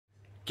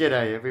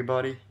G'day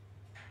everybody.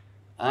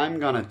 I'm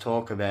going to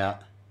talk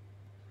about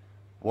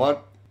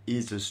what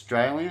is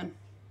Australian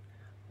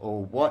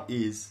or what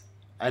is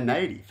a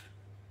native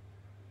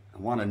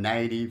and what a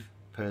native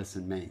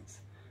person means.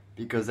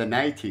 Because a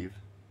native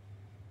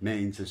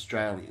means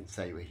Australian,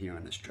 say we're here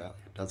in Australia,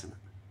 doesn't it?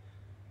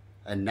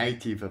 A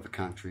native of a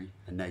country,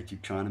 a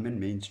native Chinaman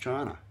means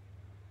China,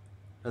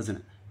 doesn't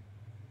it?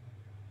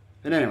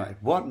 But anyway,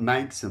 what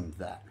makes them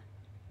that?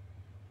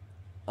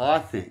 I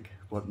think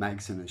what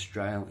makes an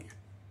Australian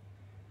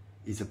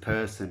is a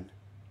person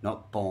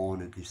not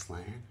born of this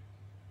land.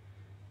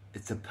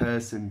 It's a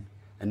person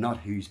and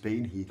not who's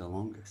been here the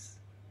longest.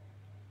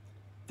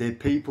 They're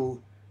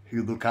people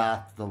who look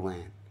after the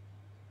land,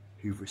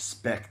 who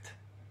respect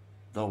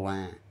the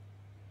land.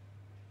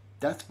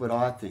 That's what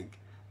I think.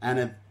 And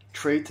have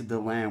treated the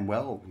land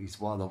well is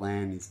why the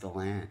land is the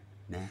land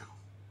now.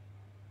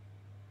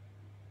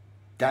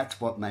 That's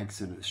what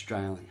makes an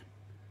Australian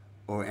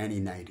or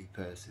any native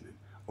person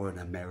or an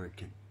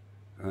American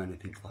or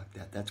anything like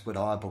that. That's what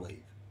I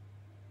believe.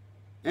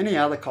 Any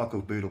other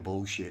cockle-boodle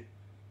bullshit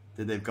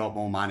that they've got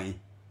more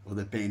money or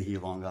they've been here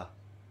longer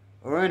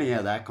or any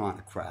of that kind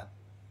of crap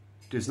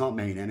does not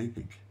mean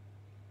anything.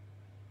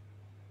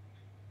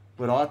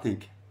 What I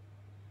think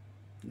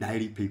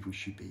native people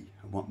should be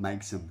and what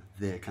makes them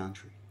their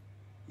country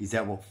is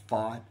that will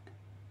fight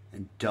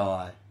and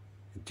die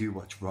and do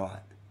what's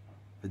right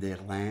for their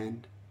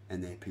land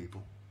and their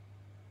people.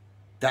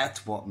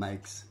 That's what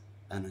makes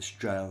an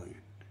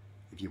Australian,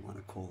 if you want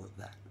to call it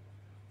that,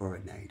 or a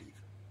native.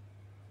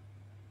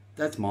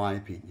 That's my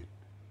opinion.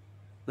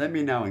 Let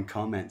me know in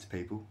comments,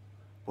 people,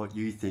 what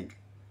you think,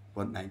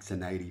 what makes a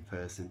native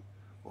person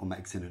or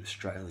makes an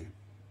Australian,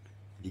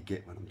 if you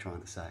get what I'm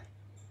trying to say.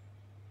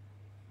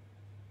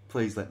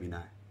 Please let me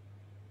know,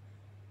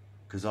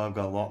 because I've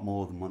got a lot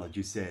more than what I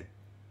just said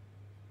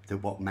to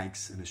what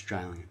makes an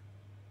Australian.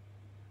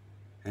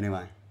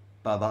 Anyway,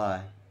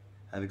 bye-bye.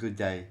 Have a good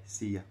day.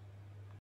 See ya.